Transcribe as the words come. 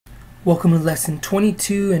Welcome to lesson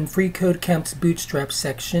 22 in freeCodeCamp's Bootstrap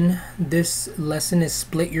section. This lesson is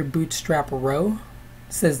split your Bootstrap row.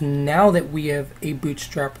 It says now that we have a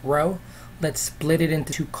Bootstrap row, let's split it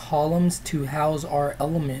into two columns to house our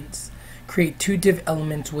elements. Create two div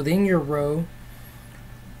elements within your row,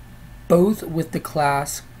 both with the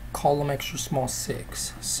class column extra small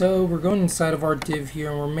 6. So we're going inside of our div here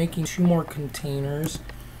and we're making two more containers.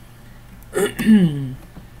 And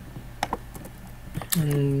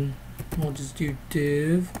we'll just do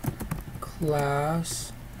div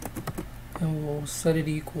class and we'll set it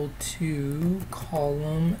equal to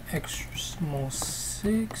column extra small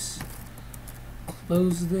 6.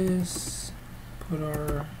 Close this, put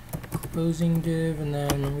our closing div, and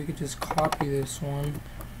then we could just copy this one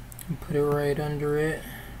and put it right under it.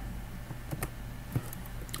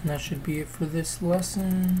 And that should be it for this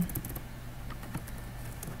lesson.